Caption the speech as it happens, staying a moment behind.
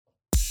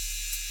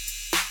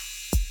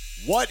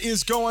What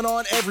is going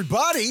on,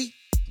 everybody?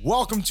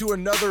 Welcome to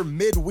another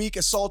midweek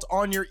assault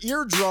on your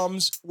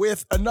eardrums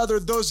with another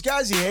Those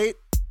Guys You Hate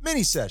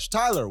mini sesh.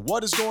 Tyler,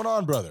 what is going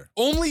on, brother?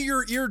 Only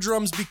your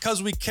eardrums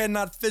because we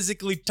cannot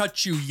physically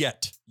touch you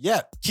yet.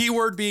 Yet.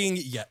 Keyword being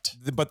yet.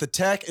 But the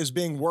tech is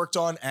being worked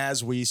on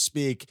as we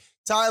speak.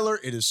 Tyler,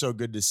 it is so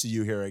good to see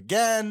you here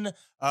again.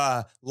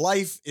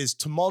 Life is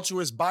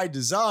tumultuous by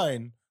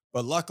design,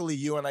 but luckily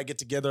you and I get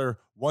together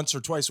once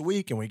or twice a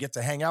week and we get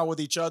to hang out with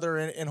each other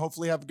and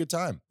hopefully have a good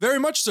time. Very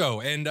much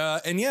so. And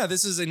yeah,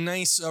 this is a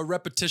nice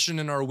repetition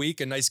in our week,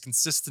 a nice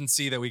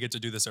consistency that we get to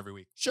do this every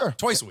week. Sure.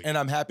 Twice a week. And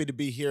I'm happy to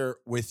be here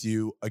with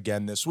you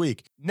again this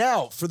week.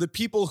 Now, for the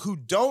people who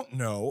don't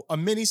know, a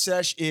mini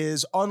sesh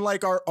is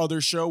unlike our other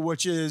show,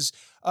 which is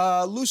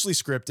loosely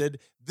scripted.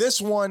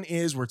 This one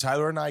is where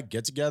Tyler and I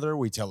get together,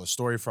 we tell a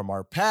story from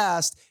our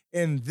past,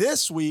 and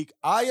this week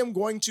I am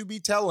going to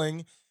be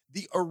telling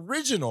the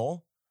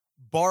original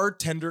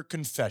bartender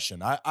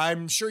confession.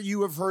 I'm sure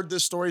you have heard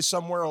this story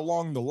somewhere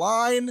along the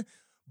line,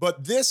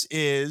 but this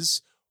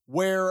is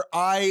where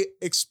I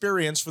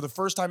experienced for the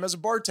first time as a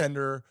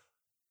bartender.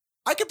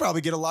 I could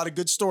probably get a lot of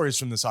good stories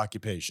from this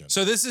occupation.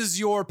 So this is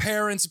your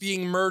parents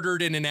being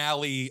murdered in an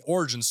alley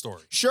origin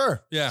story.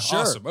 Sure. Yeah, sure.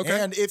 awesome.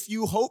 Okay. And if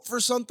you hope for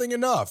something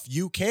enough,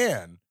 you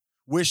can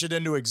wish it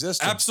into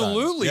existence.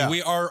 Absolutely. Yeah.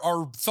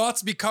 Our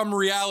thoughts become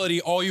reality.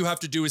 All you have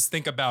to do is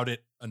think about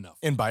it enough.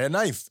 And buy a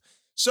knife.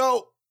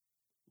 So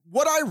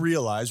what I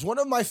realized, one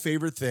of my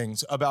favorite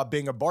things about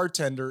being a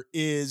bartender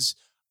is,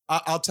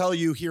 I'll tell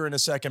you here in a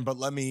second, but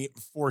let me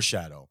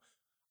foreshadow.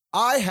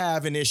 I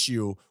have an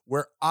issue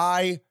where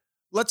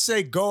let's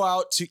say, go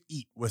out to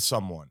eat with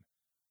someone.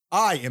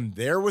 I am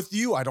there with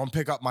you. I don't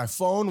pick up my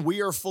phone.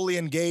 We are fully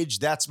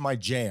engaged. That's my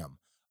jam.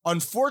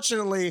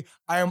 Unfortunately,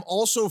 I am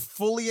also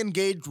fully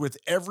engaged with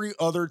every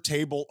other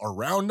table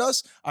around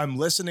us. I'm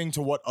listening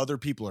to what other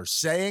people are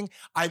saying.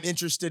 I'm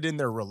interested in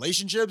their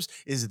relationships.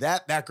 Is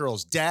that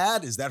girl's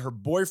dad? Is that her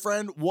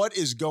boyfriend? What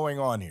is going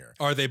on here?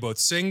 Are they both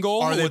single?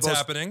 What's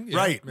happening? Yeah,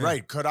 Right, yeah.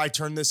 right. Could I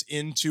turn this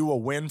into a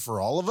win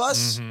for all of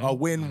us? Mhm, A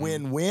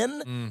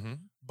win-win-win? Mm-hmm.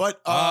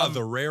 But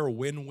the rare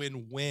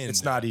win-win-win.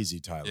 it's not easy,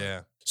 Tyler.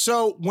 Yeah.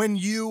 So when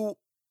you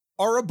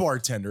are a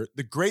bartender,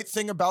 the great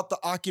thing about the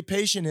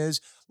occupation is,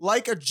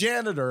 like a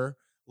janitor,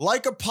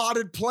 like a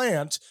potted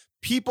plant,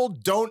 people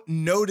don't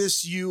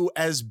notice you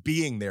as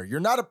being there. You're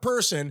not a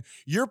person.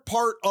 You're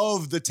part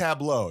of the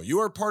tableau. You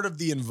are part of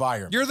the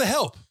environment. You're the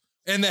help.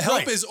 And the help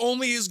Right. is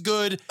only as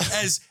good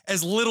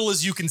as little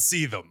as you can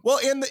see them. Well,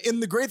 and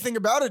the great thing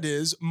about it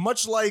is,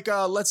 much like,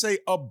 let's say,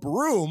 a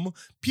broom,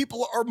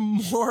 people are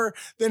more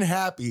than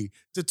happy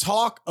to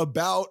talk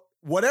about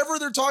whatever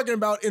they're talking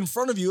about in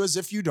front of you as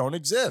if you don't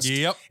exist.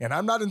 Yep. And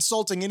I'm not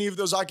insulting any of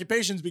those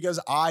occupations because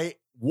I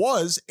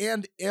was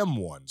and am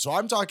one. So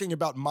I'm talking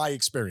about my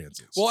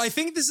experiences. Well, I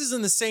think this is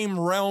in the same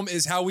realm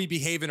as how we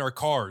behave in our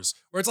cars,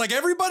 where it's like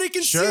everybody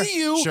can Sure, see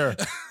you. Sure.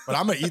 But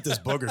I'm going to eat this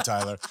booger,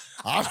 Tyler.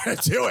 I'm going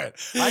to do it.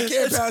 I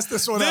can't pass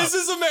this one up. This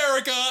is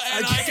America,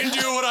 and I can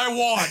do what I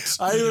want.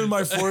 I am in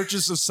my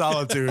fortress of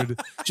solitude.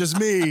 Just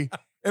me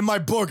and my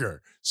booger.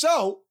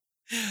 So,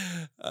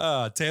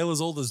 Tale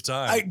as old as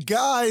time.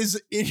 guys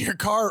in your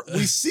car,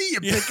 we see you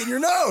picking your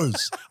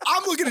nose.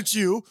 I'm looking at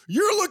you.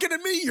 You're looking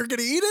at me. You're going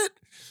to eat it.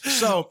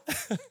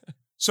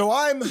 So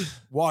I'm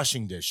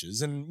washing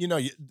dishes. And,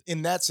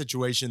 in that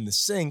situation, the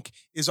sink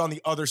is on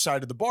the other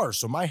side of the bar.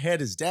 So my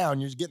head is down.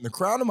 You're getting the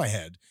crown of my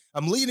head.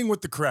 I'm leading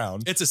with the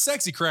crown. It's a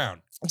sexy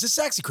crown. It's a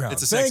sexy crown.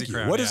 It's a Thank sexy you.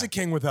 crown, What is yeah. a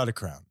king without a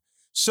crown?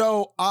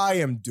 So I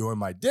am doing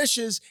my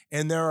dishes,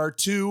 and there are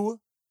two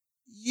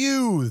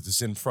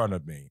youths in front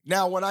of me.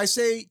 Now, when I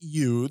say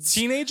youths,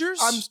 Teenagers?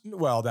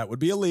 that would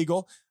be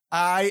illegal.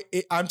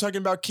 I'm talking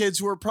about kids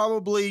who are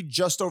probably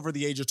just over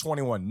the age of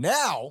 21.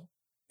 Now,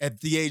 at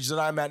the age that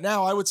I'm at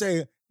now, I would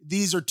say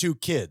these are two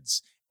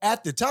kids.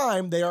 At the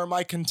time, they are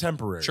my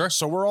contemporaries. Sure.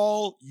 So we're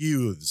all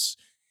youths.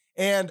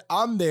 And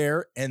I'm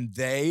there, and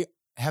they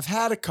have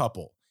had a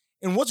couple.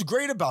 And what's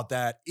great about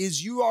that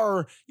is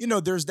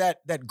there's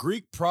that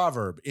Greek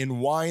proverb, in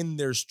wine,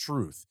 there's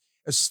truth.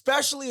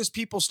 Especially as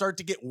people start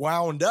to get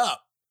wound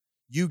up,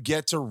 you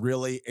get to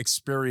really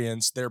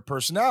experience their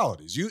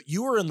personalities.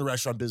 You were in the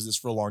restaurant business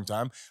for a long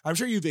time. I'm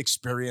sure you've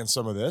experienced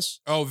some of this.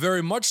 Oh,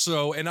 very much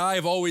so. And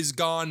I've always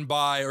gone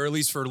by, or at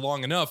least for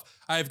long enough,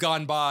 I've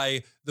gone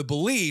by the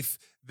belief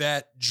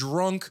that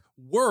drunk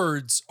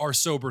words are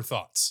sober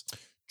thoughts.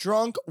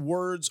 Drunk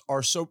words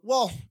are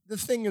the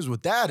thing is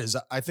with that is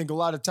I think a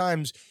lot of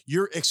times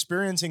you're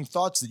experiencing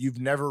thoughts that you've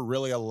never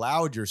really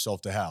allowed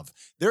yourself to have.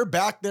 They're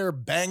back there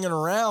banging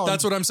around.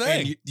 That's what I'm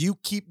saying. And you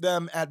keep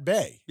them at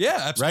bay. Yeah,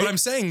 that's Right? what I'm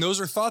saying. Those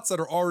are thoughts that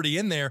are already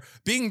in there.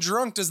 Being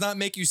drunk does not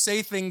make you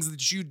say things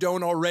that you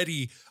don't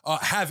already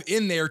have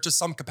in there to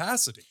some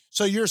capacity.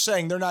 So you're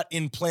saying they're not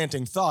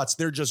implanting thoughts,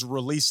 they're just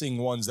releasing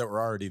ones that were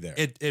already there.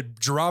 It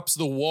drops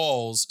the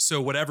walls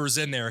so whatever's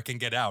in there can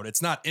get out.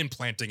 It's not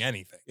implanting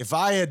anything. If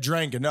I had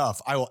drank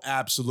enough, I will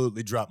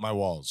absolutely drop my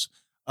walls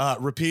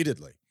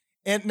repeatedly.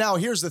 And now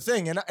here's the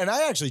thing, and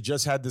I actually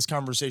just had this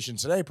conversation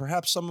today,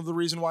 perhaps some of the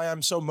reason why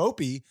I'm so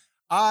mopey.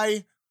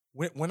 I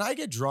When I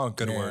get drunk,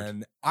 Good man,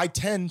 word. I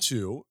tend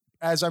to,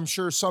 as I'm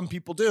sure some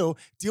people do,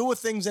 deal with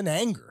things in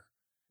anger.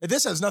 And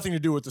this has nothing to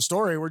do with the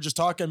story. We're just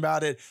talking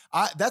about it.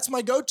 That's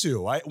my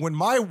go-to. When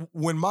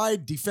my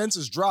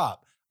defenses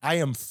drop, I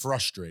am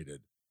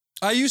frustrated.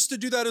 I used to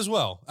do that as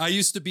well. I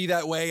used to be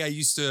that way.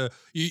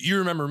 You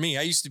remember me.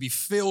 I used to be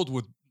filled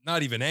with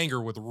not even anger,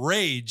 with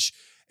rage.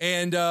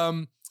 And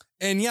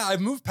yeah,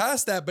 I've moved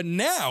past that. But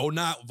now,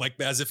 not like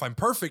as if I'm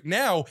perfect.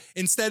 Now,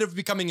 instead of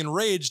becoming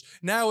enraged,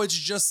 now it's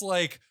just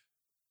like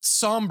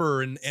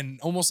somber and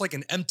almost like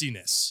an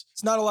emptiness.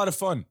 It's not a lot of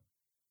fun.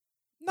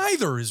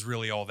 Neither is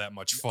really all that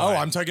much fun. Oh,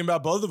 I'm talking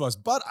about both of us.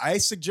 But I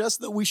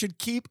suggest that we should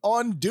keep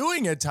on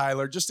doing it,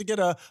 Tyler, just to get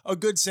a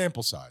good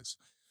sample size.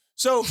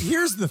 So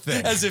here's the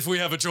thing. As if we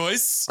have a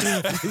choice.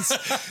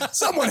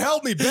 Someone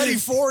help me, Betty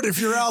Ford, if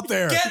you're out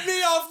there. Get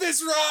me off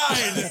this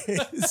ride.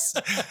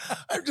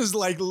 I'm just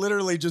like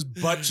literally just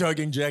butt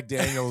chugging Jack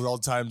Daniels all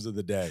times of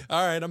the day.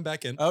 All right, I'm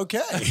back in.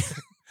 Okay.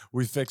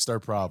 We fixed our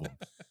problem.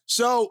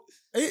 So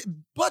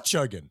butt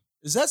chugging,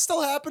 is that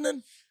still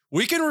happening?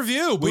 We can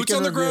review. Boots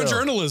on the ground review.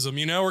 journalism.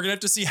 You know, we're going to have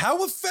to see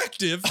how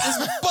effective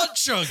is butt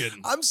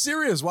chugging. I'm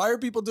serious. Why are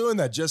people doing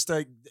that? Just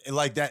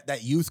like that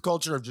youth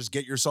culture of just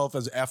get yourself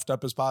as effed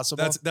up as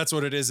possible? That's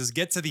what it is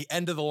get to the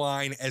end of the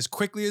line as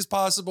quickly as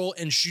possible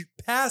and shoot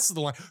past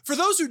the line. For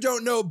those who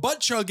don't know,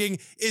 butt chugging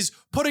is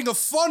putting a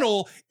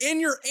funnel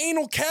in your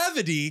anal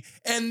cavity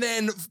and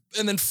then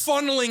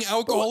funneling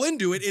alcohol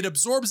into it. It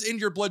absorbs into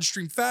your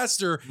bloodstream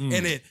faster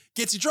and it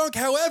gets you drunk.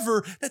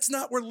 However, that's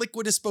not where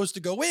liquid is supposed to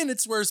go in.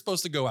 It's where it's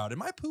supposed to go out.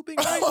 Am I pooping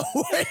right?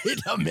 Oh, wait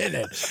a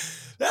minute.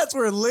 That's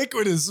where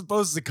liquid is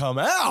supposed to come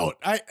out.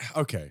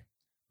 Okay.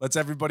 Let's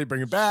everybody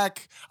bring it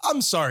back. I'm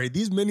sorry.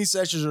 These mini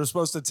sessions are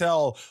supposed to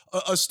tell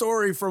a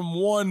story from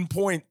one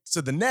point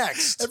to the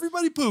next.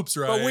 Everybody poops,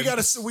 right?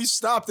 But we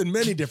stopped in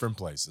many different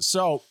places.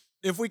 So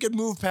if we could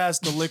move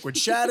past the liquid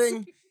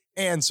shatting.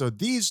 And so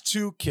these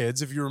two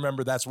kids, if you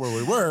remember, that's where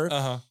we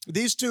were.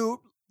 These two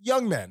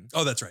young men.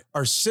 Oh, that's right.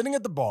 Are sitting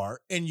at the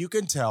bar and you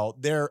can tell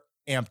they're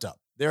amped up.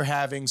 They're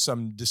having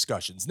some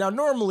discussions. Now,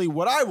 normally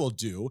what I will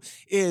do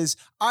is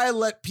I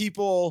let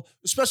people,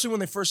 especially when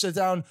they first sit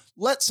down,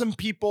 let some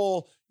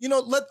people,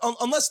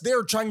 unless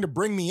they're trying to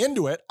bring me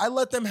into it, I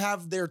let them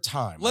have their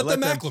time. Let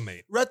them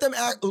acclimate. Let them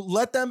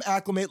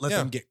acclimate. Let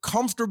them get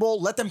comfortable.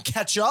 Let them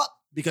catch up.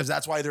 Because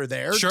that's why they're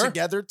there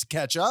together to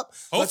catch up.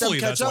 Hopefully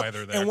that's why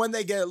they're there. And when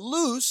they get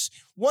loose,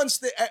 once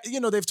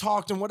they've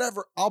talked and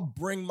whatever, I'll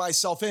bring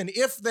myself in.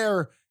 If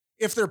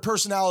their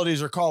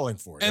personalities are calling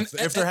for it.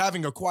 If they're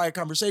having a quiet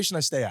conversation, I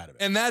stay out of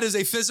it. And that is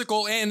a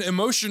physical and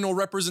emotional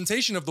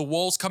representation of the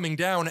walls coming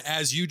down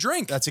as you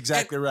drink. That's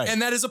exactly right.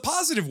 And that is a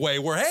positive way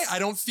where, hey, I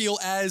don't feel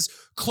as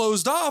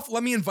closed off.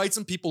 Let me invite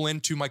some people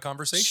into my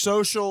conversation.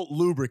 Social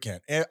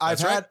lubricant. I've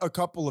had a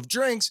couple of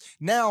drinks.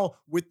 Now,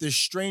 with this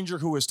stranger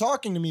who is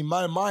talking to me,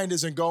 my mind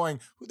isn't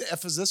going, who the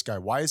F is this guy?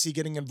 Why is he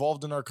getting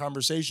involved in our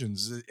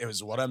conversations?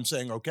 Is what I'm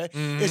saying okay?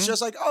 Mm-hmm. It's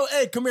just like, oh,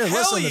 hey, come here,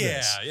 listen to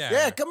this.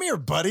 Yeah, come here,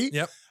 buddy.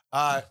 Yep.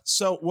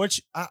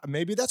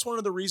 Maybe that's one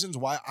of the reasons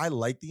why I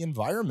like the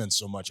environment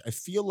so much. I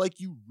feel like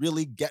you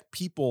really get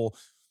people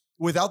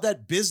without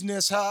that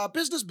business.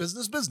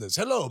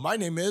 Hello, my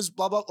name is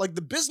blah, blah, like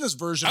the business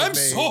version of me. I'm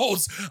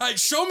sold.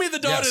 Show me the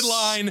dotted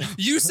line.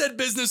 You said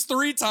business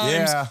 3 times.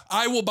 Yeah.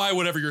 I will buy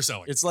whatever you're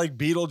selling. It's like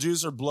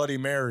Beetlejuice or Bloody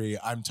Mary.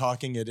 I'm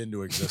talking it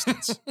into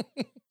existence.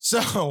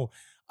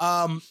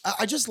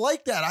 I just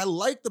like that. I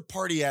like the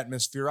party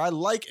atmosphere.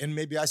 And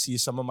maybe I see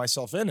some of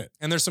myself in it.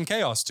 And there's some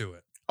chaos to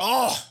it.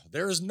 Oh,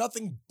 there is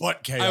nothing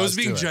but chaos. I was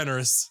being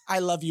generous. I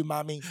love you,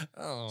 mommy.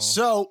 Oh.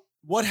 So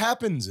what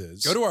happens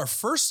is... Go to our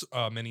first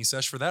mini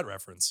sesh for that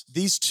reference.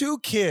 These two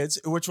kids,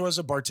 which was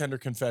a bartender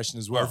confession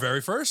as well. Our very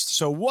first.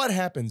 So what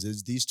happens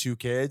is these two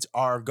kids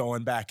are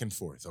going back and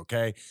forth,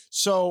 okay?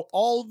 So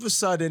all of a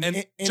sudden...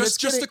 And just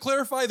to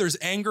clarify, there's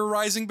anger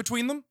rising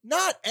between them?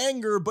 Not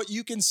anger, but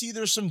you can see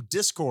there's some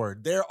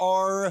discord. There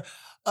are...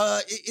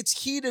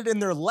 it's heated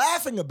and they're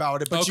laughing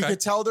about it, but you could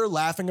tell they're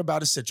laughing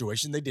about a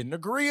situation they didn't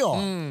agree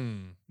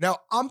on. Now,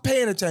 I'm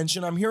paying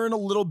attention. I'm hearing a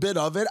little bit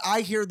of it.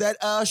 I hear that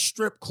a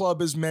strip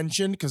club is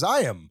mentioned because I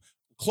am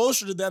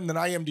closer to them than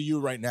I am to you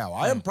right now.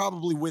 I am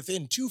probably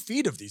within 2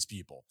 feet of these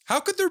people.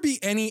 How could there be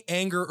any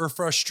anger or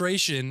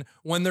frustration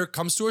when there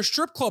comes to a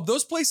strip club?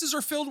 Those places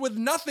are filled with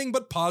nothing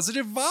but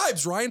positive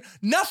vibes, Ryan.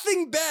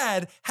 Nothing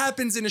bad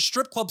happens in a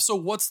strip club, so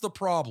what's the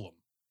problem?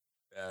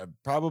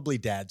 Probably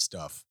dad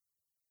stuff.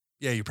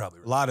 Yeah, you're probably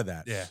right. A lot of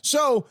that. Yeah.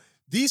 So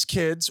these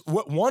kids,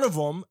 one of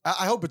them,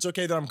 I hope it's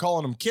okay that I'm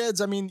calling them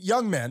kids. I mean,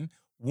 young men.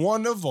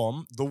 One of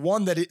them, the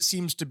one that it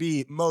seems to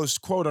be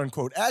most quote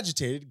unquote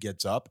agitated,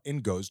 gets up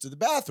and goes to the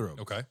bathroom.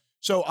 Okay.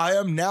 So I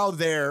am now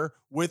there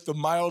with the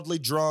mildly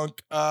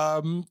drunk,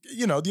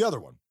 the other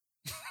one.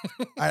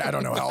 I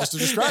don't know how else to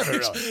describe it,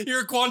 really.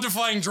 You're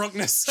quantifying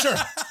drunkenness. Sure.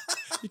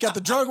 You got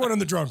the drunk one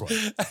and the drunk one.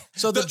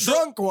 So the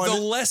drunk one. The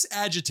less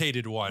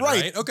agitated one,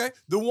 right? Okay.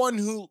 The one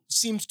who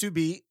seems to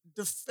be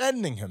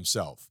defending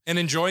himself. And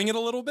enjoying it a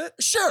little bit?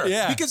 Sure.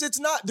 Yeah. Because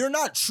they're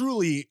not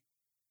truly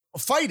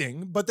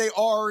fighting, but they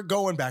are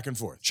going back and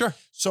forth. Sure.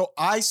 So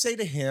I say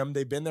to him,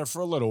 they've been there for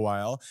a little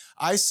while.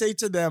 I say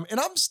to them, and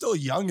I'm still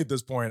young at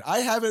this point. I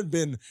haven't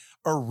been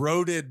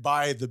eroded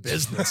by the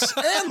business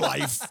and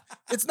life.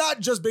 It's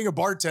not just being a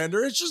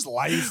bartender. It's just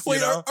life. Wait,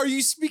 you know? are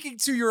you speaking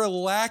to your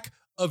lack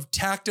of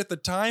tact at the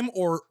time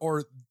or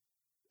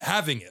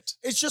having it?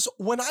 It's just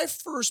when I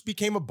first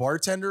became a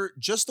bartender,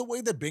 just the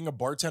way that being a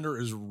bartender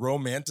is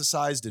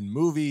romanticized in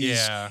movies,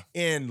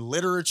 in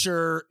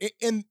literature,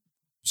 in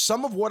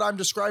some of what I'm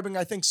describing,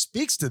 I think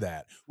speaks to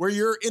that, where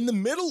you're in the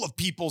middle of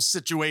people's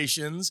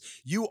situations.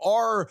 You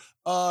are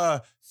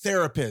a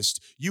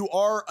therapist. You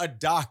are a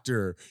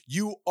doctor.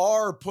 You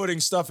are putting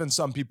stuff in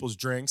some people's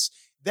drinks.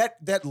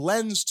 That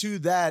lends to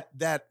that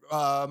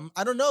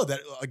I don't know,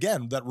 that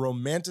again, that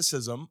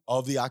romanticism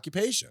of the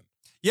occupation.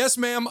 Yes,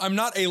 ma'am, I'm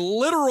not a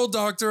literal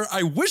doctor.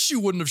 I wish you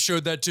wouldn't have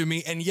showed that to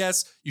me. And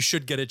yes, you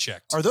should get it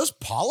checked. Are those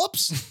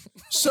polyps?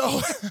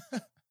 So,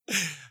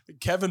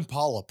 Kevin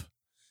Polyp.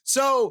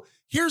 So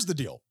here's the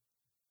deal.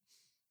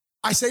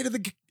 I say to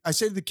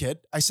the kid,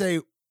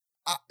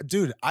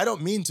 dude, I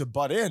don't mean to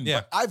butt in,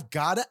 but I've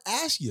got to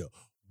ask you,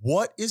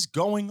 what is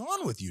going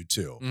on with you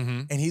two?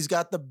 Mm-hmm. And he's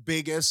got the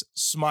biggest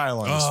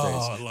smile on his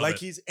face. Like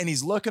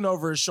he's looking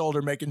over his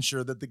shoulder, making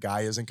sure that the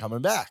guy isn't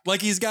coming back.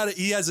 Like he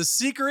has a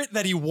secret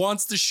that he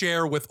wants to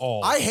share with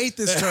all. I hate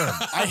this term.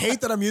 I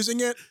hate that I'm using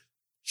it.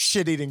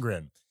 Shit-eating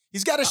grin.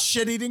 He's got a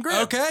shit-eating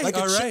grin. Okay, like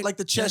all right. Like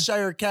the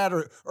Cheshire Cat,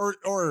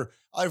 or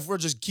if we're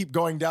just keep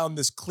going down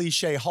this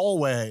cliche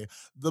hallway,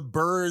 the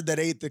bird that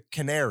ate the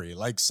canary,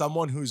 like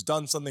someone who's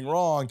done something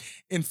wrong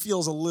and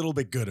feels a little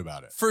bit good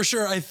about it. For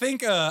sure. I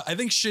think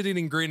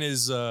shit-eating grin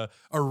is a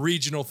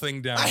regional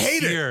thing down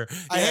here.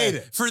 I hate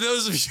it. For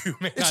those of you,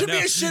 man, it should be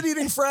a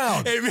shit-eating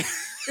frown.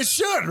 It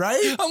should,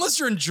 right? Unless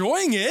you're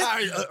enjoying it.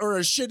 Or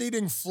a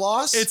shit-eating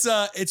floss.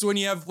 It's when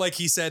you have, like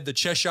he said, the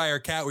Cheshire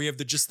Cat, where you have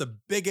just the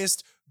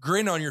biggest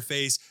grin on your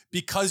face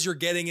because you're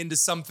getting into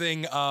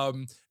something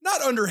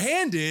not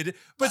underhanded,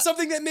 but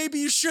something that maybe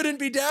you shouldn't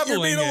be dabbling in.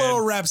 You're being a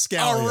little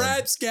rapscallion. A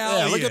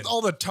rapscallion. Yeah, look at all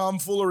the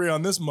tomfoolery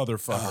on this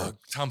motherfucker.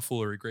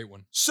 Tomfoolery, great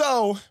one.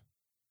 So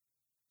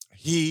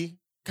he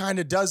kind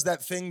of does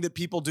that thing that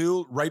people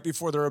do right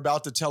before they're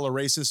about to tell a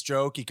racist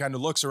joke. He kind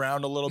of looks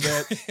around a little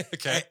bit.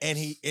 Okay. And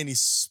he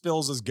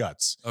spills his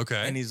guts.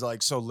 Okay. And he's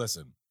like, so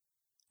listen,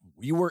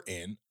 we were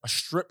in a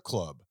strip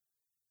club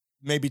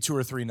maybe 2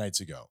 or 3 nights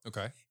ago.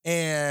 Okay.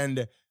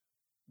 And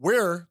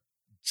we're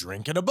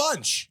drinking a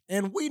bunch.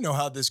 And we know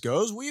how this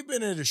goes. We've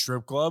been at a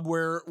strip club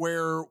where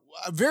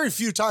very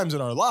few times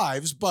in our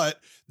lives, but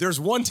there's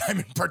one time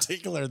in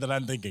particular that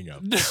I'm thinking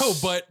of. No,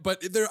 but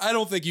I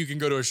don't think you can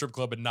go to a strip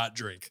club and not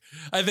drink.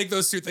 I think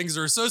those two things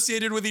are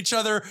associated with each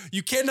other.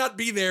 You cannot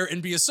be there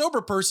and be a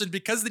sober person,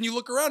 because then you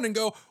look around and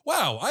go,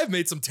 wow, I've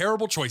made some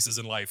terrible choices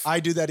in life. I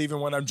do that even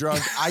when I'm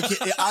drunk.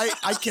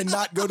 I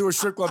cannot go to a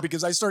strip club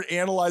because I start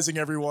analyzing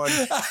everyone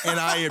and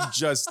I am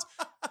just,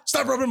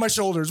 stop rubbing my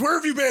shoulders. Where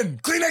have you been?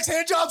 Kleenex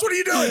hand jobs? What are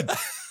you doing?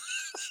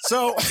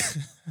 So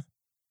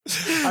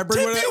I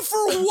bring Tip you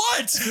for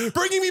what?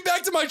 Bringing me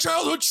back to my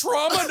childhood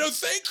trauma? No,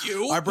 thank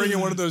you. I bring in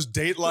one of those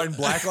Dateline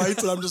black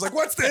lights and I'm just like,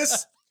 what's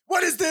this?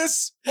 What is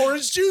this?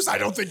 Orange juice? I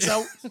don't think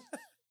so.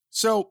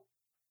 So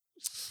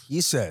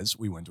he says,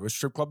 we went to a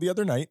strip club the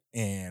other night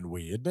and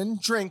we had been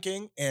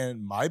drinking,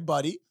 and my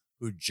buddy,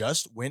 who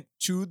just went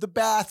to the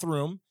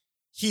bathroom,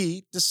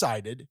 he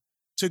decided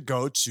to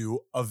go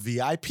to a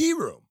VIP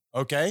room.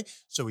 Okay.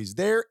 So he's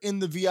there in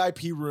the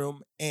VIP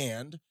room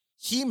and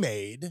he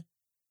made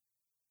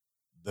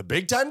the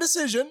big time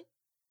decision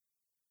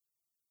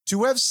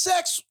to have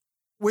sex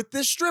with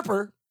this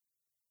stripper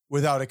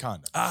without a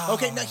condom.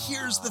 Okay, now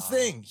here's the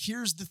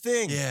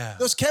thing. Yeah.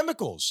 Those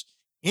chemicals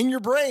in your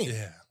brain.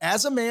 Yeah.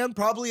 As a man,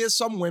 probably as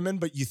some women,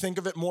 but you think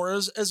of it more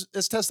as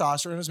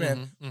testosterone as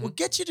man, will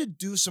get you to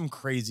do some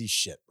crazy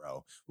shit,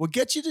 bro. Will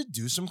get you to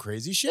do some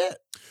crazy shit.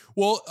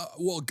 Well,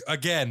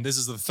 again, this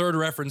is the third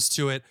reference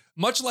to it.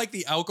 Much like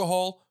the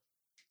alcohol,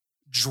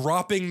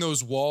 dropping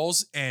those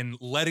walls and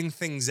letting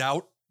things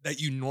out that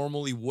you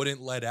normally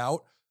wouldn't let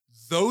out,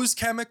 those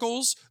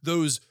chemicals,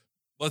 those,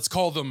 let's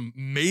call them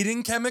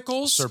mating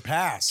chemicals,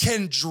 Surpass.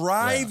 can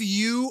drive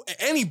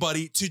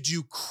anybody to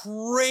do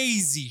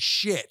crazy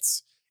shit.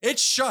 It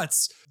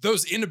shuts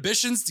those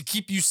inhibitions to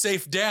keep you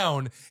safe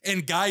down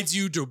and guides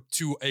you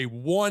to a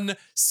one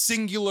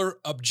singular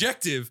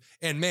objective.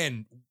 And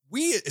man,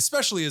 we,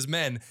 especially as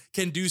men,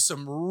 can do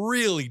some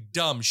really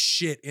dumb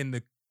shit in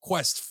the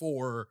quest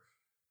for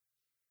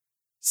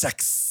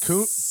sex.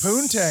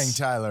 Poontang,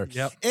 Tyler.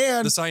 Yep.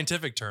 And the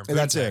scientific term. and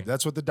that's Poontang. it.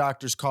 That's what the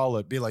doctors call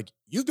it. Be like,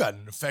 you've got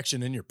an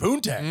infection in your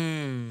poontang.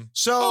 Mm.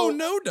 So Oh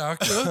no,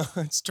 doctor.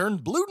 it's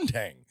turned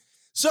blutentang.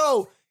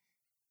 So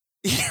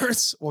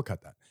we'll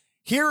cut that.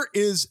 Here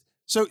is,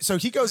 so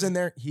he goes in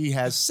there, he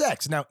has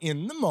sex. Now,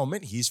 in the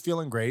moment, he's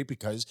feeling great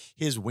because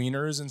his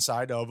wiener is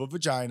inside of a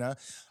vagina.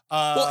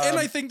 Well, and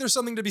I think there's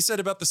something to be said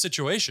about the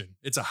situation.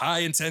 It's a high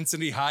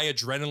intensity, high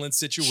adrenaline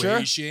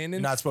situation. You're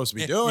And not supposed to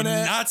be doing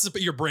it.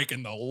 You're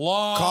breaking the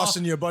law.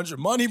 Costing you a bunch of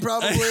money,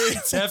 probably.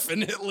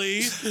 Definitely.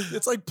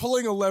 It's like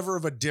pulling a lever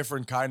of a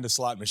different kind of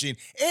slot machine.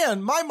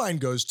 And my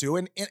mind goes to,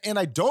 and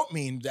I don't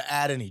mean to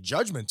add any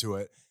judgment to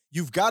it,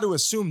 you've got to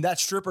assume that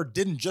stripper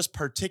didn't just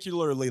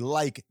particularly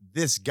like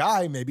this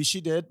guy. Maybe she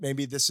did.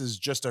 Maybe this is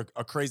just a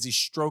crazy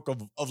stroke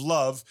of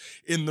love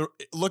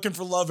looking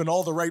for love in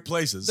all the right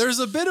places. There's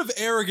a bit of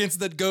arrogance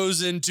that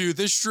goes into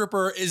this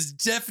stripper is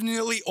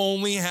definitely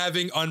only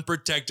having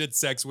unprotected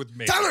sex with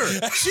me.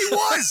 Tyler, she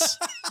was.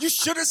 You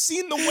should have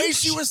seen the way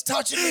she was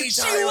touching me,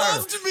 Tyler. She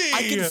loved me.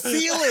 I can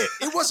feel it.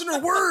 It wasn't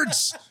her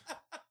words.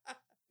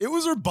 It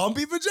was her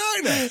bumpy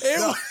vagina.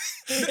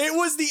 It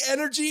was the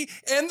energy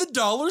and the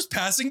dollars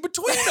passing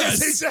between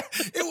us.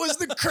 It was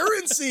the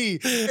currency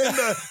and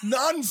the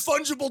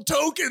non-fungible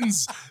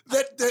tokens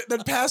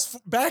that pass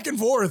back and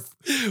forth.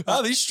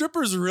 Wow, these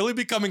strippers are really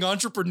becoming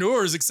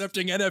entrepreneurs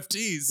accepting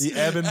NFTs. The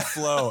ebb and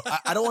flow.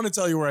 I don't want to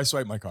tell you where I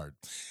swipe my card.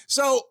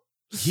 So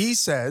he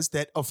says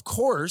that, of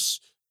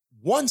course,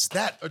 once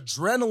that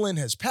adrenaline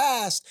has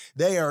passed,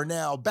 they are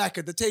now back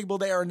at the table.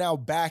 They are now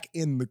back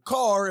in the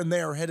car and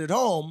they are headed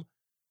home.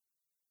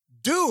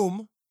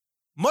 Doom,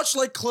 much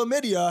like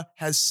chlamydia,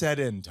 has set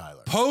in,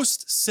 Tyler.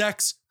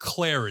 Post-sex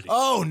clarity.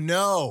 Oh,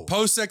 no.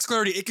 Post-sex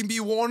clarity. It can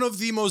be one of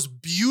the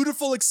most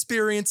beautiful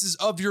experiences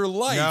of your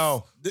life.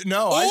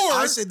 No,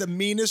 I say the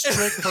meanest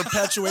trick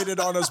perpetuated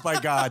on us by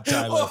God,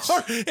 Tyler.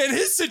 Or, in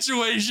his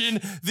situation,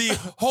 the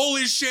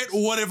holy shit,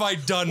 what have I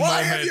done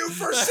Why moment. have you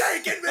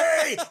forsaken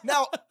me?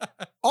 Now,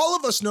 all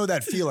of us know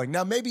that feeling.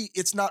 Now, maybe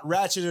it's not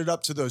ratcheted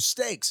up to those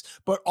stakes,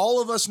 but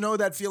all of us know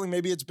that feeling.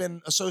 Maybe it's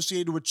been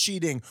associated with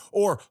cheating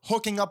or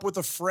hooking up with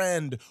a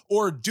friend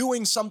or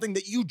doing something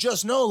that you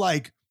just know,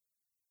 like,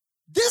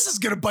 this is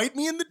going to bite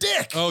me in the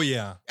dick. Oh,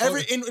 yeah.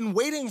 In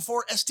waiting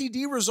for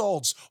STD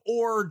results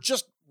or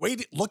just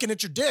looking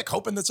at your dick,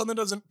 hoping that something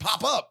doesn't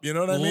pop up. You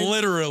know what I mean?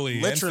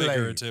 Literally and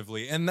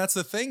figuratively. And that's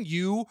the thing.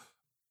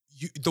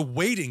 The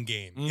waiting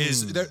game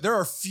is there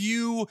are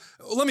few,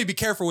 let me be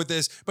careful with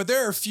this, but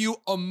there are few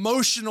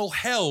emotional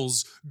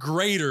hells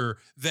greater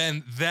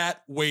than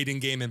that waiting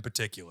game in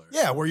particular.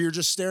 Yeah, where you're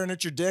just staring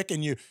at your dick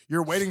and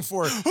you're waiting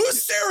for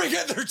who's staring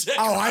at their dick.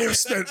 Oh, I have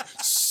spent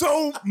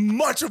so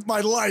much of my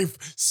life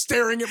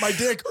staring at my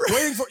dick,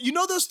 waiting for, you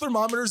know those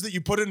thermometers that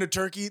you put in a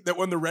turkey that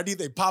when they're ready,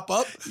 they pop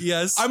up?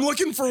 Yes. I'm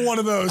looking for one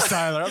of those,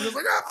 Tyler. I'm just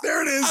like,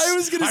 there it is. I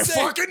was going to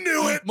say. I fucking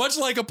knew it. Much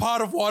like a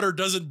pot of water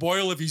doesn't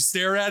boil if you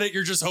stare at it,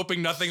 you're just hoping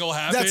nothing will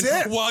happen. That's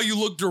it. While you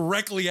look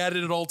directly at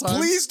it at all times.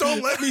 Please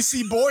don't let me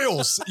see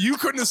boils. You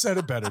couldn't have said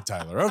it better,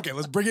 Tyler. Okay,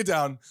 let's bring it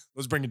down.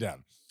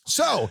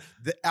 So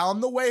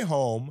on the way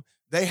home,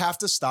 they have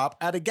to stop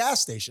at a gas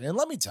station. And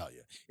let me tell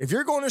you, if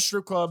you're going to a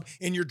strip club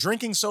and you're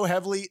drinking so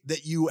heavily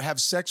that you have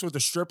sex with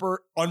a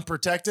stripper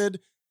unprotected,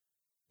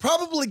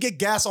 probably get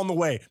gas on the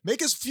way.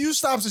 Make as few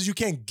stops as you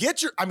can.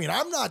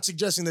 I'm not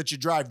suggesting that you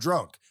drive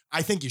drunk.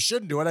 I think you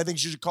shouldn't do it. I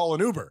think you should call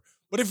an Uber.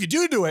 But if you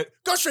do it,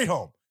 go straight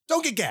home.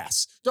 Don't get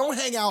gas. Don't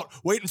hang out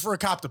waiting for a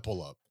cop to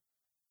pull up.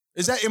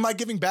 Am I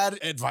giving bad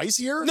advice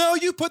here? No,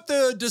 you put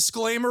the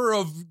disclaimer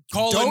of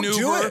call an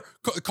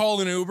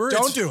Uber.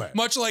 Don't do it.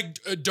 Much like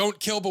don't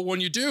kill, but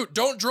when you do,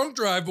 don't drunk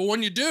drive, but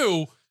when you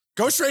do,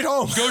 go straight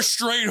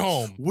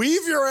home.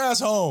 Weave your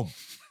ass home.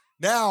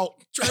 Now,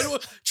 try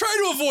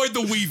to avoid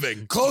the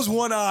weaving. Close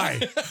one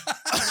eye.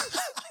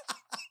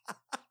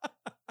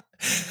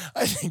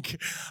 I think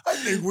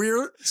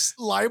we're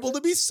liable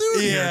to be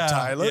sued here,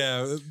 Tyler.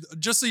 Yeah.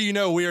 Just so you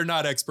know, we are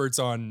not experts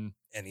on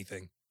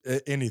anything.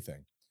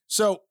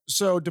 So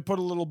to put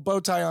a little bow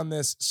tie on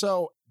this,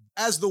 so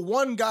as the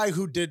one guy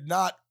who did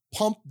not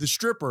pump the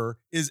stripper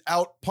is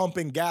out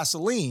pumping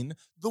gasoline,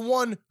 the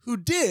one who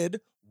did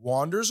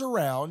wanders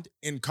around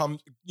and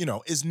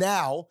is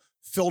now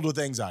filled with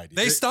anxiety.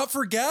 They stopped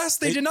for gas.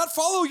 They did not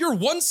follow your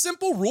one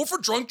simple rule for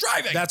drunk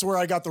driving. That's where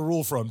I got the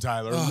rule from,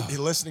 Tyler,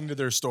 listening to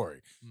their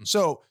story.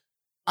 So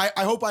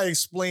I hope I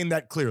explained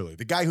that clearly.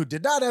 The guy who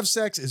did not have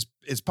sex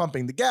is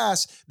pumping the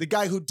gas. The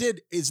guy who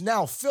did is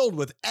now filled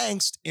with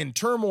angst and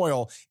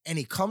turmoil, and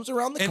he comes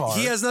around the car.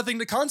 And he has nothing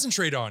to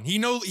concentrate on. He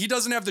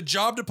doesn't have the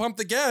job to pump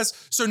the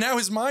gas, so now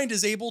his mind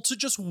is able to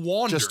just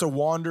wander. Just to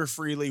wander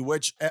freely,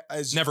 which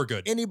is never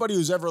good. Anybody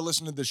who's ever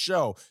listened to the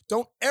show,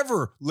 don't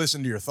ever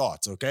listen to your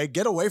thoughts, okay?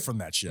 Get away from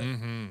that shit.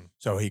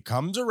 So he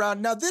comes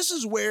around. Now, this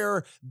is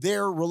where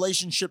their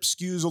relationship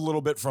skews a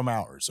little bit from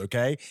ours,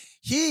 okay?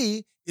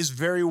 He is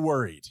very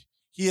worried.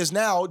 He is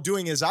now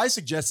doing as I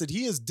suggested.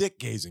 He is dick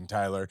gazing,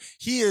 Tyler.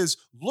 He is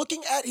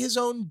looking at his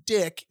own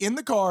dick in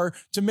the car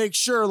to make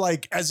sure,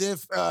 like, as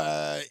if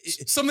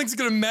something's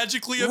going to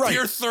magically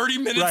appear 30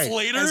 minutes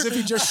later. As if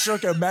he just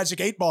shook a magic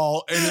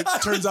 8-ball and it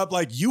turns up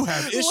like you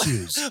have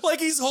issues. Like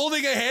he's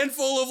holding a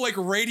handful of like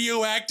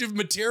radioactive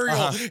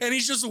material and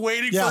he's just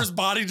waiting for his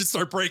body to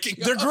start breaking.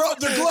 They're glowing.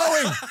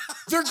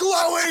 They're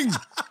glowing.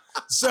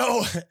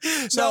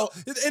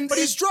 But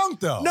he's drunk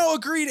though. No,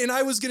 agreed. And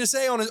I was going to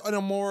say on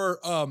a more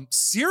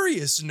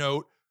serious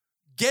note,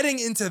 getting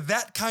into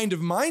that kind of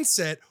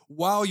mindset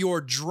while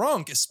you're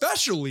drunk,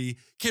 especially,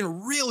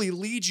 can really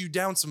lead you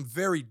down some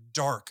very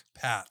dark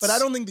paths. But I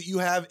don't think that you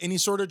have any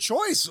sort of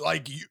choice.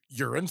 Like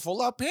you're in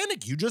full out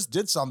panic. You just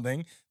did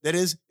something that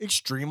is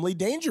extremely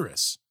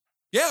dangerous.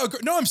 Yeah,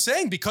 no, I'm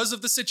saying because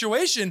of the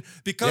situation,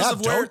 because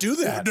of where— don't do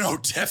that. No,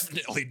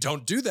 definitely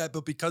don't do that.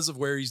 But because of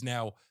where he's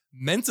now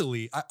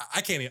mentally,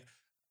 I can't even—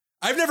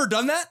 I've never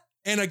done that.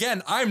 And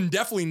again, I'm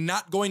definitely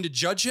not going to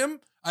judge him.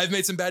 I've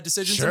made some bad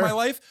decisions in my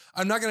life.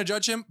 I'm not going to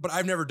judge him, but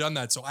I've never done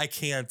that. So I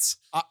can't.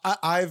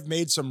 I've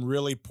made some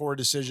really poor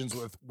decisions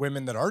with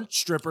women that aren't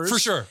strippers. For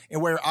sure.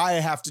 And where I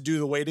have to do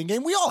the waiting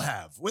game. We all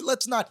have.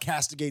 Let's not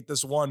castigate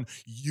this one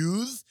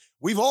youth.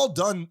 We've all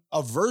done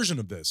a version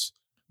of this.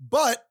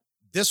 But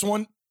this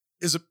one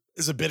is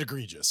a bit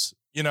egregious,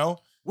 you know?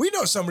 We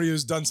know somebody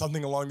who's done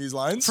something along these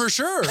lines. For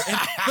sure.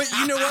 But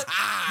you know what?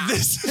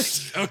 This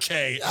is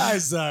okay. I'm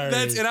sorry.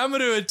 And I'm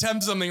going to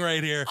attempt something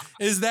right here.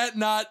 Is that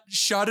not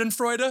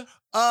Schadenfreude?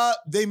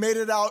 They made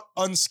it out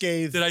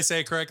unscathed. Did I say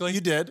it correctly? You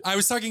did. I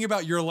was talking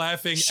about you're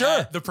laughing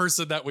at the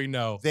person that we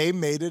know. They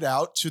made it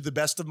out, to the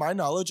best of my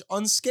knowledge,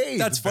 unscathed.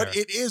 That's fair. But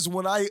it is,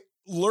 when I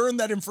learned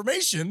that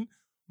information,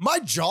 my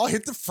jaw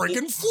hit the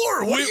freaking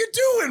floor. What are you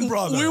doing,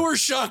 brother? We were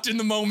shocked in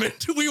the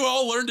moment. We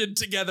all learned it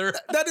together.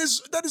 That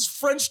is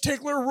French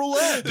tickler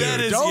roulette, dude. That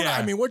is, yeah.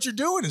 I mean, what you're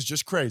doing is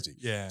just crazy.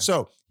 Yeah.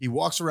 So he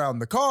walks around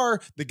the car.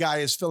 The guy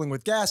is filling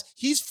with gas.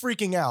 He's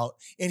freaking out.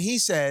 And he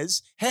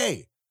says,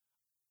 hey,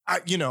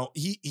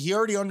 he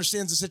already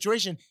understands the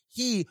situation.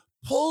 He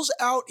pulls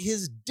out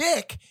his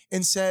dick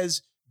and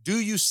says, do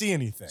you see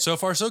anything? So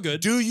far, so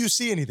good. Do you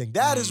see anything?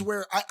 That is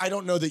where I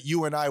don't know that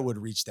you and I would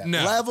reach that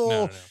level.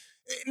 No.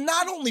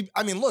 Not only,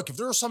 I mean, look, if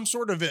there was some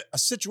sort of a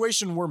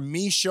situation where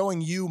me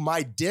showing you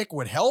my dick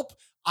would help,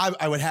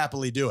 I would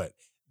happily do it.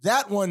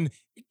 That one,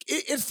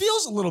 it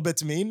feels a little bit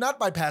to me, not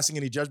by passing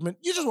any judgment.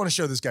 You just want to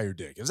show this guy your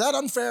dick. Is that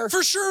unfair?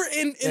 For sure.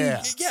 And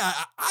yeah,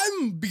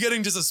 I'm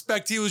beginning to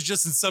suspect he was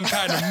just in some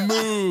kind of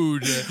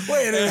mood.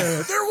 Wait a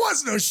minute. There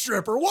was no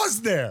stripper,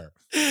 was there?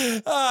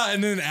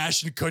 And then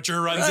Ashton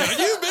Kutcher runs in.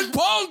 You've been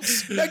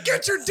punked. Now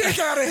get your dick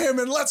out of him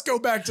and let's go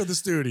back to the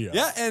studio.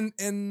 Yeah,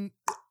 and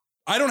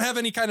I don't have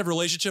any kind of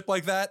relationship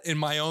like that in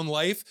my own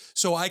life,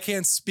 so I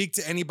can't speak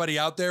to anybody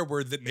out there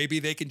where that maybe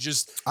they can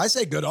just— I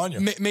say good on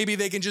you. Maybe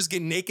they can just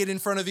get naked in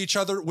front of each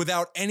other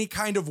without any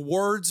kind of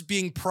words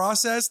being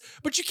processed,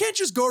 but you can't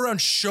just go around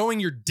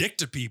showing your dick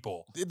to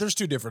people. There's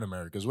two different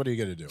Americas. What are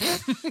you going to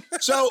do?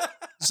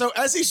 So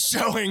as he's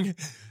showing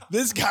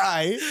this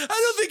guy— I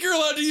don't think you're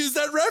allowed to use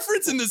that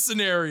reference in this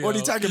scenario. What are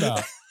you talking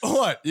about?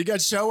 What? You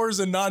got showers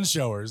and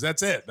non-showers.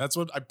 That's it. That's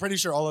what I'm pretty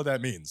sure all of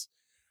that means.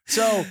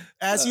 So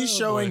as he's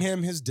showing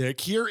him his dick,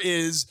 here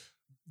is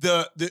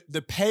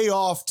the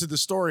payoff to the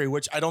story,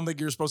 which I don't think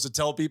you're supposed to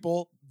tell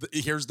people.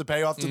 Here's the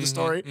payoff to the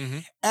story.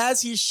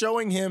 As he's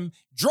showing him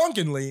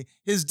drunkenly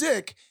his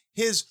dick,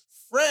 his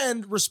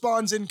friend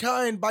responds in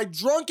kind by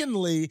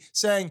drunkenly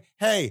saying,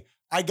 hey,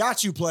 I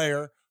got you,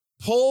 player.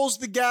 Pulls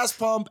the gas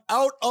pump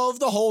out of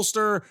the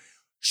holster,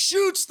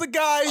 shoots the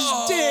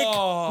guy's dick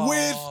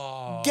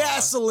with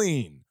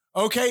gasoline.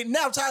 Okay,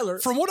 now, Tyler.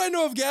 From what I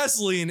know of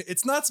gasoline,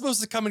 it's not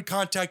supposed to come in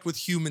contact with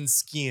human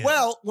skin.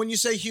 Well, when you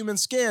say human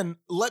skin,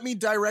 let me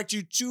direct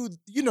you to,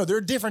 there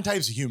are different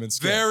types of human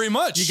skin. Very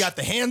much. You got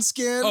the hand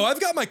skin. Oh, I've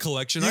got my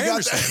collection. I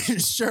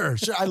understand. Sure.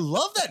 I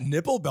love that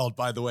nipple belt,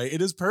 by the way.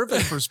 It is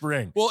perfect for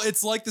spring. Well,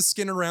 it's like the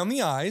skin around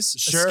the eyes.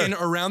 Sure. Skin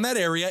around that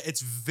area. It's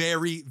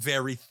very,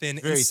 very thin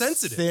and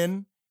sensitive.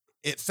 Thin.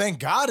 Thank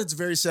God it's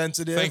very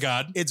sensitive. Thank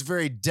God. It's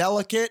very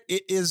delicate.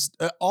 It is,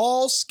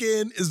 all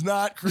skin is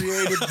not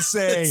created the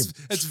same.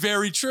 It's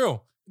very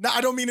true. No, I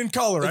don't mean in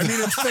color. I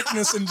mean in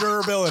thickness and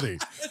durability.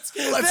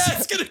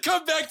 That's going to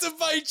come back to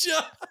bite you.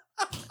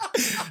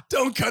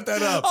 Don't cut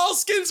that up. All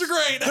skins are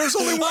great. There's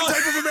only one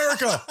type of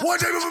America. One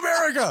type of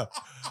America.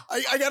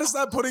 I got to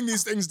stop putting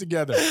these things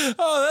together.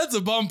 Oh, that's a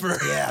bumper.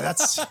 Yeah,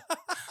 that's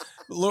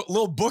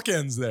little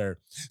bookends there.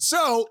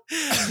 So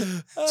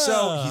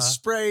he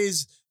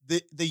sprays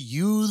the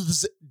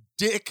youth's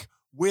dick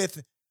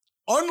with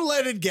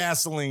unleaded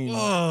gasoline.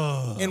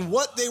 And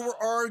what they were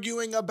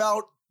arguing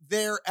about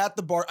there at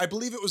the bar, I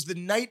believe it was the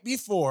night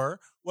before,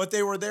 what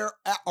they were there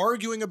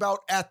arguing about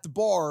at the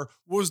bar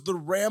was the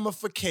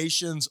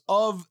ramifications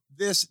of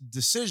this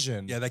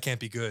decision. Yeah, that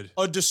can't be good.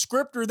 A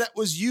descriptor that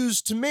was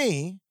used to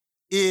me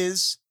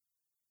is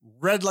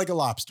red like a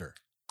lobster.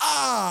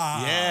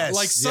 Yes.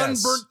 Like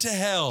sunburnt to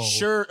hell.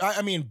 Sure.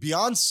 I mean,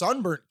 beyond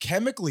sunburnt,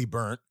 chemically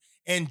burnt.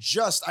 And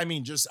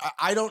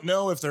I don't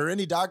know if there are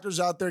any doctors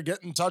out there.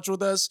 Get in touch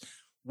with us.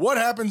 What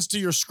happens to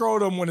your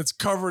scrotum when it's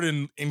covered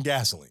in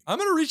gasoline? I'm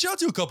going to reach out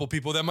to a couple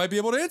people that might be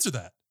able to answer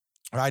that.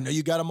 I know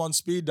you got them on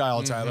speed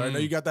dial, Tyler. I know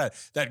you got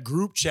that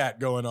group chat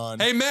going on.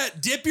 Hey,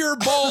 Matt, dip your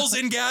balls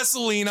in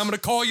gasoline. I'm going to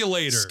call you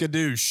later.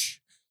 Skadoosh.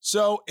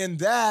 So, and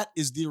that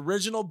is the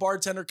original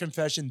bartender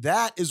confession.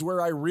 That is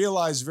where I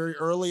realized very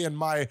early in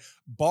my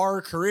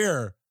bar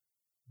career,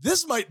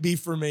 this might be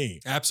for me.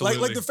 Absolutely.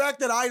 Like the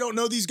fact that I don't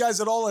know these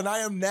guys at all and I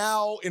am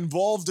now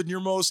involved in your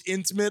most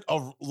intimate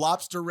of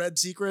lobster red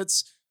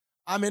secrets.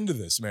 I'm into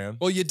this, man.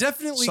 Well, you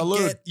definitely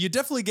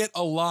Salute. get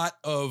a lot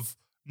of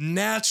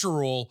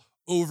natural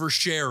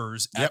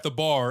oversharers Yep. at the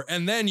bar,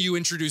 and then you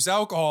introduce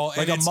alcohol,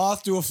 Like and a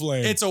moth to a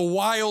flame. it's a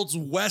wild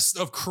west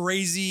of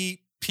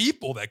crazy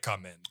people that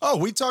come in. Oh,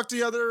 we talked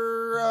the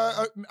other,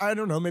 I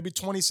don't know, maybe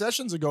 20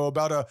 sessions ago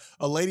about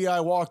a lady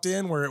I walked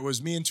in where it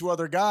was me and two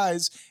other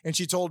guys, and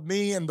she told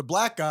me and the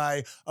black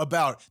guy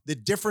about the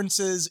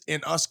differences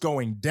in us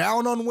going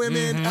down on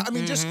women. Mhm, I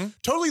mean, just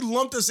totally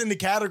lumped us into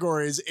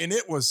categories, and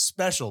it was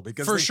special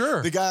because For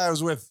sure. the guy I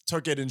was with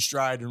took it in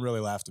stride and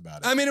really laughed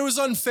about it. I mean, it was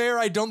unfair.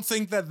 I don't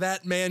think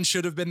that man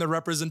should have been the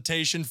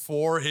representation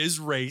for his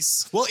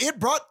race. Well,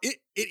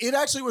 it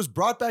actually was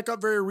brought back up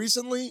very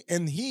recently,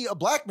 and a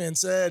black man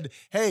said,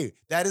 "Hey,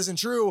 that isn't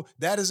true.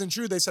 That isn't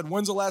true." They said,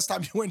 "When's the last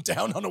time you went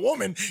down on a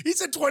woman?" He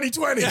said,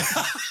 "2020."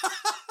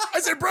 I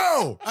said,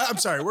 "Bro, I'm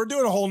sorry. We're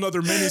doing a whole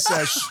nother mini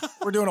sesh.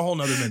 We're doing a whole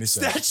nother mini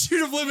sesh."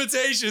 Statute of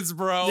limitations,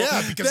 bro.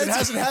 Yeah, because it That's-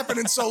 hasn't happened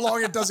in so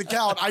long, it doesn't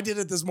count. I did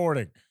it this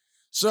morning.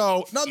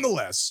 So,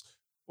 nonetheless,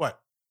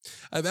 what?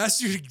 I've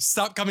asked you to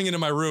stop coming into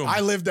my room. I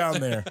live down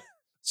there.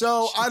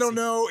 So I don't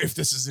know if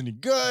this is any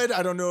good.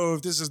 I don't know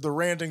if this is the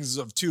rantings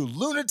of two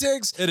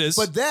lunatics. It is.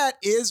 But that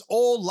is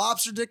old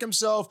Lobster Dick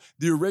himself,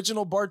 the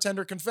original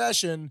bartender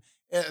confession.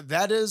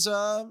 That is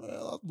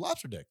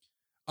Lobster Dick.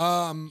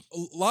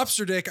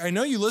 Lobster Dick, I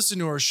know you listen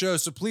to our show,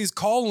 so please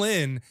call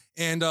in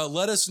and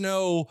let us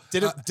know.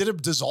 Did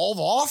it dissolve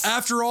off?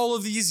 After all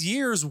of these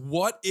years,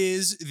 what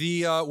is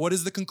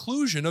the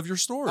conclusion of your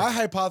story? I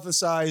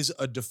hypothesize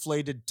a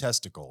deflated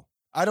testicle.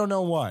 I don't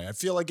know why. I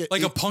feel like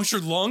a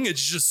punctured lung,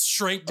 it's just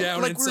shrank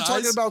down like in we were size.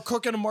 talking about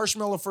cooking a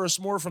marshmallow for a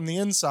s'more from the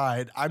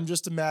inside. I'm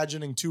just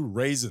imagining two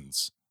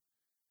raisins.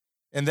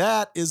 And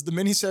that is the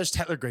mini sesh.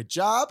 Tyler, great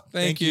job.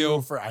 Thank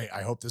you. For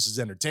I hope this is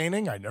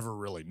entertaining. I never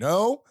really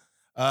know.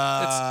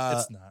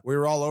 It's not. We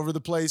were all over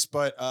the place,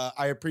 but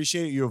I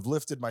appreciate it. You have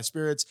lifted my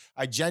spirits.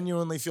 I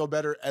genuinely feel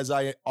better, as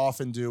I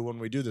often do when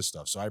we do this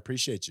stuff. So I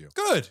appreciate you.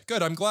 Good.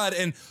 I'm glad.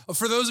 And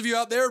for those of you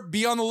out there,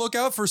 be on the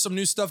lookout for some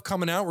new stuff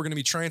coming out. We're going to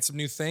be trying some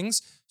new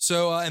things.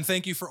 So, and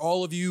thank you for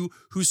all of you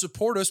who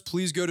support us.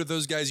 Please go to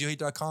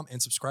thoseguysyouhate.com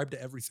and subscribe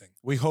to everything.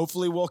 We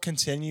hopefully will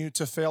continue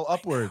to fail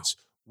upwards.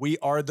 We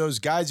are those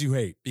guys you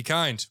hate. Be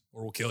kind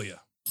or we'll kill you.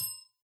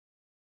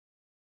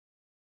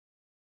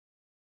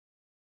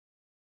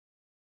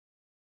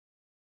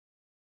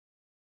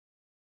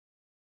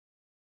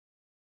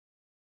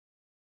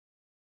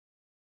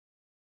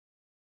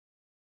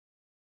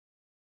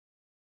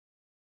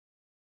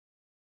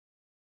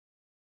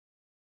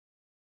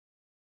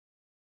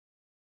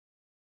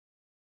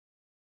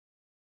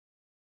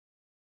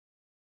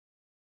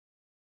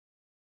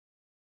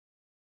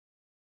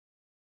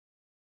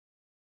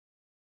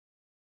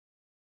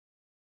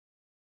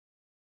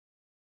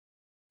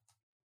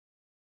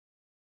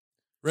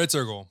 Red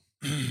circle.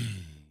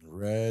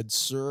 Red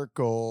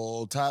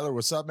circle. Tyler,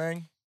 what's up,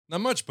 man?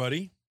 Not much,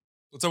 buddy.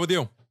 What's up with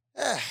you?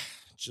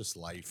 Just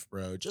life,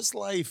 bro. Just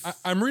life.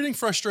 I'm reading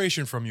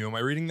frustration from you. Am I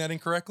reading that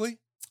incorrectly?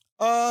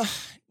 No,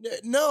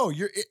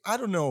 I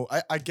don't know.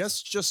 I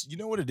guess just, you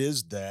know what it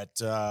is,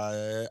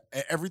 that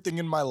everything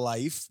in my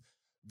life,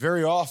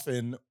 very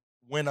often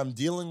when I'm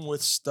dealing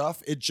with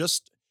stuff, it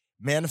just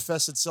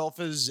manifests itself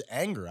as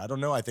anger. I don't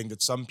know. I think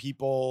that some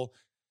people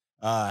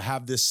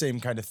have this same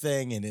kind of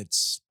thing, and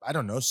it's, I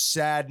don't know,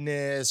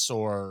 sadness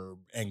or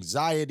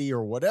anxiety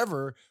or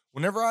whatever.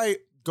 Whenever I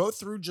go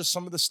through just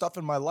some of the stuff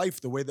in my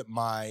life, the way that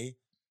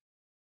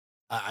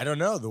I don't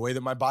know, the way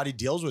that my body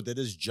deals with it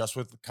is just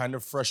with kind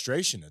of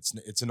frustration.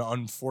 It's an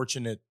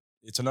unfortunate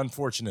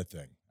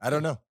thing. I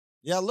don't know.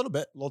 Yeah, a little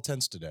little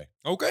tense today.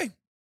 Okay.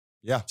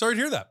 Yeah. Sorry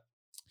to hear that.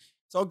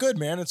 It's all good,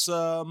 man. It's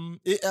I'm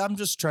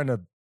just trying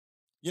to,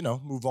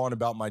 move on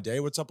about my day.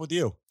 What's up with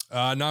you?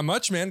 Not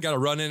much, man. Got a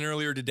run in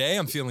earlier today.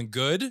 I'm feeling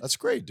good. That's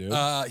great, dude.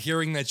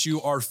 Hearing that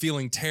you are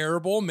feeling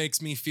terrible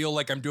makes me feel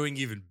like I'm doing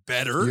even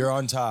better. You're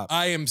on top.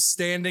 I am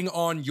standing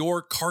on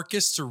your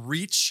carcass to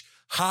reach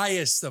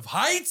highest of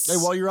heights. Hey,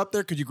 while you're up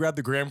there, could you grab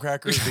the graham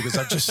crackers? Because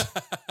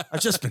I've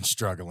just been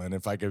struggling,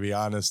 if I could be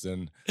honest,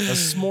 and a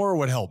s'more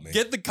would help me.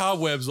 Get the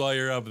cobwebs while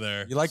you're up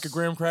there. You like a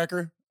graham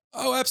cracker?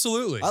 Oh,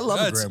 absolutely. I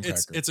love a graham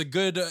it's, cracker. It's a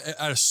good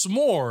a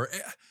s'more.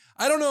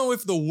 I don't know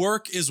if the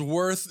work is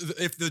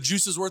if the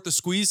juice is worth the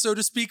squeeze, so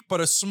to speak, but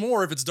a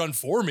s'more, if it's done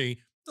for me,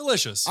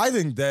 delicious. I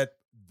think that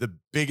the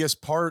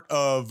biggest part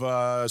of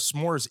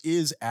s'mores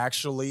is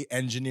actually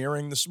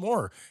engineering the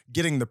s'more,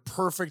 getting the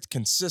perfect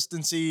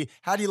consistency.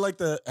 How do you like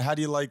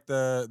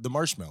the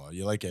marshmallow?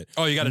 You like it?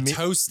 Oh, you got to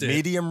toast it.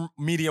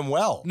 Medium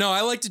well. No,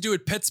 I like to do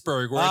it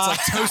Pittsburgh, where it's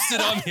like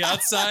toasted on the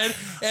outside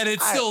and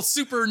it's still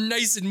super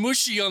nice and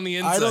mushy on the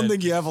inside. I don't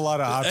think you have a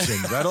lot of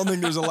options. I don't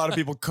think there's a lot of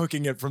people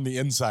cooking it from the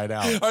inside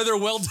out. Are there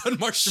well done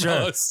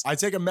marshmallows? Sure. I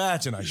take a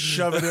match and I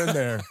shove it in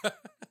there.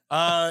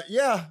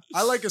 Yeah,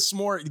 I like a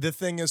s'more. The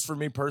thing is, for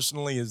me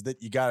personally, is that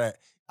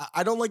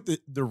I don't like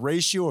the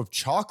ratio of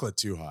chocolate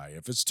too high.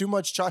 If it's too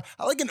much chocolate,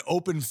 I like an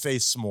open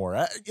face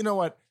s'more. You know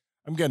what?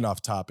 I'm getting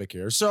off topic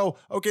here. So,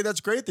 okay,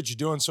 that's great that you're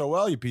doing so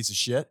well, you piece of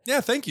shit.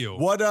 Yeah, thank you.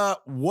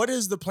 What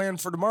is the plan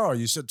for tomorrow?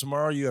 You said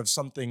tomorrow you have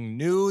something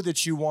new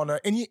that you want to,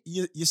 and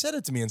you said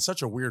it to me in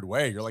such a weird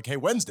way. You're like, hey,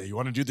 Wednesday, you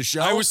want to do the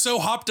show? I was so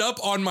hopped up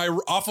on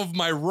off of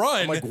my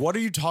run. I'm like, what are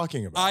you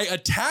talking about? I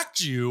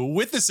attacked you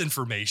with this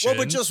information. Well,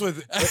 but just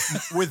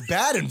with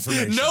bad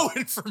information. No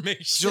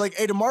information. So you're like,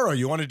 hey, tomorrow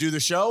you want to do the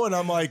show? And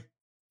I'm like,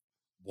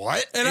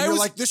 what? And you're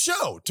like, the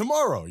show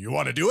tomorrow. You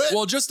want to do it?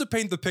 Well, just to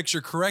paint the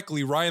picture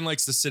correctly, Ryan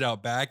likes to sit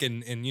out back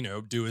and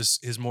do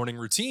his morning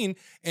routine.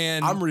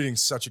 And I'm reading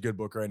such a good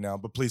book right now,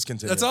 but please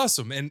continue. That's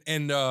awesome.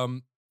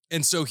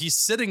 And so he's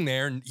sitting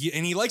there and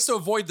he likes to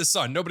avoid the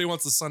sun. Nobody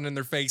wants the sun in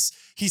their face.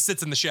 He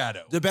sits in the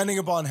shadow. Depending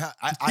upon how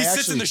he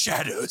sits in the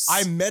shadows.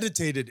 I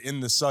meditated in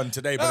the sun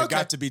today, but it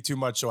got to be too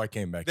much, so I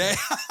came back.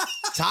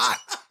 It's hot.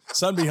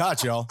 Sun be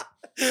hot, y'all.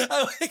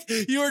 I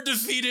like you were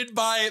defeated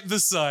by the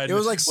sun. It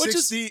was like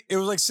 60. It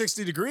was like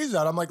 60 degrees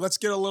out. I'm like, let's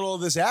get a little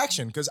of this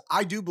action because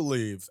I do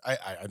believe.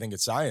 I think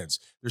it's science.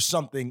 There's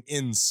something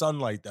in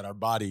sunlight that our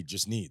body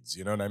just needs.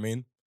 You know what I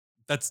mean?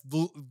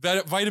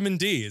 That vitamin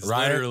D is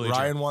literally.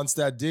 Ryan wants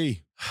that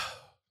D.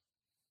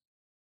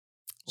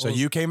 So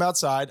you came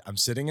outside. I'm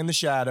sitting in the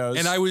shadows,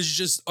 and I was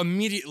just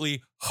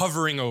immediately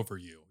hovering over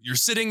you. You're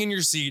sitting in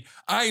your seat.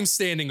 I'm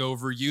standing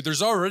over you.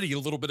 There's already a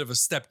little bit of a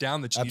step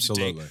down that you need to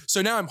take.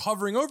 So now I'm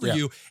hovering over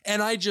you.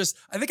 And I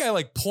think I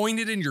like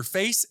pointed in your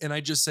face and I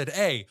just said,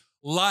 hey,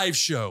 live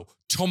show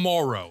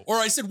tomorrow. Or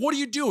I said, what are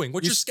you doing?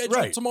 What's your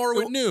schedule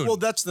tomorrow at noon? Well,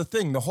 that's the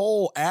thing. The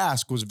whole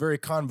ask was very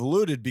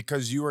convoluted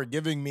because you were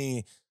giving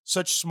me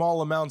such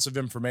small amounts of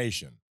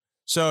information.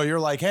 So you're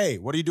like, hey,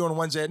 what are you doing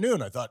Wednesday at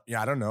noon? I thought,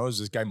 I don't know. Is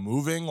this guy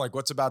moving? Like,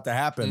 what's about to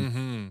happen?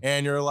 Mm-hmm.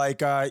 And you're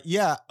like, I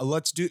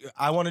want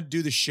to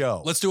do the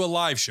show. Let's do a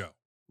live show.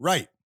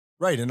 Right.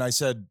 And I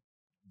said,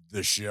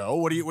 the show?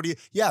 What do you?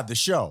 Yeah, the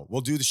show.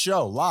 We'll do the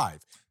show live.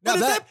 Now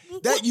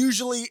that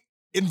usually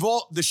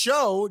the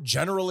show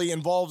generally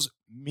involves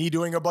me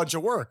doing a bunch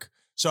of work.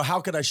 So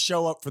how could I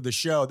show up for the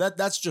show?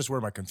 That's just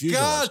where my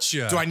confusion was.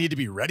 Do I need to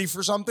be ready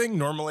for something?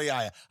 Normally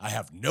I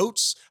have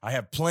notes, I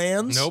have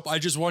plans. Nope. I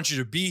just want you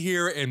to be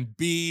here and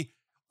be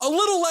a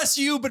little less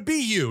you, but be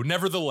you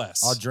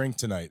nevertheless. I'll drink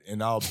tonight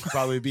and I'll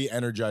probably be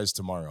energized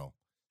tomorrow.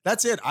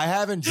 That's it. I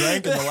haven't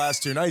drank in the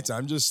last 2 nights.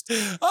 I'm just...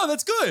 Oh,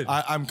 that's good.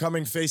 I'm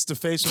coming face to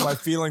face with my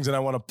feelings and I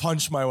want to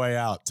punch my way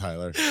out,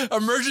 Tyler.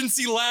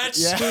 Emergency latch.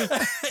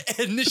 Yeah.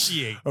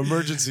 Initiate.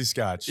 Emergency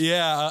scotch.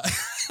 Yeah.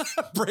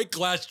 Break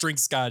glass, drink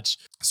scotch.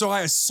 So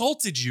I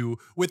assaulted you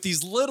with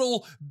these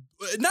little,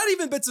 not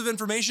even bits of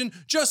information,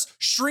 just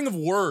string of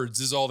words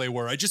is all they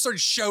were. I just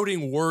started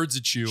shouting words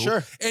at you.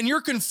 Sure. And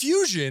your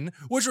confusion,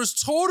 which was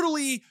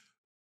totally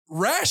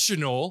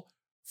rational,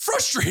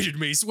 frustrated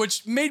me,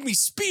 which made me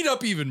speed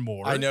up even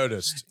more. I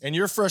noticed. And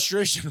your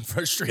frustration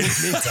frustrated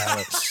me,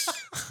 Tyler.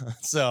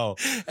 So.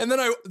 And then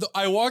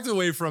I walked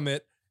away from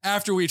it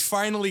after we'd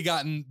finally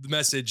gotten the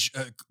message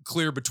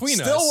clear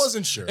between us. Still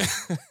wasn't sure.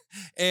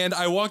 And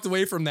I walked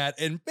away from that,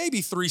 and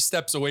maybe 3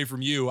 steps away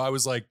from you, I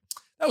was like,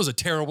 that was a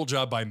terrible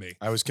job by me.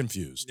 I was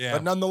confused. Yeah.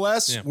 But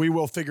nonetheless, we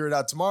will figure it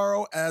out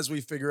tomorrow as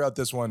we figure out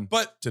this one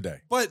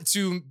today. But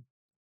to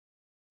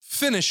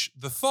finish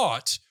the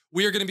thought,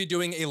 we are going to be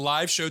doing a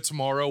live show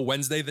tomorrow,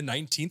 Wednesday, the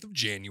 19th of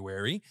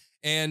January.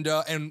 And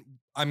I'm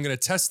going to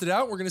test it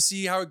out. We're going to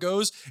see how it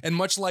goes. And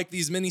much like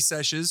these mini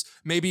sessions,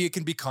 maybe it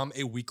can become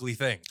a weekly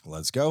thing.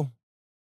 Let's go.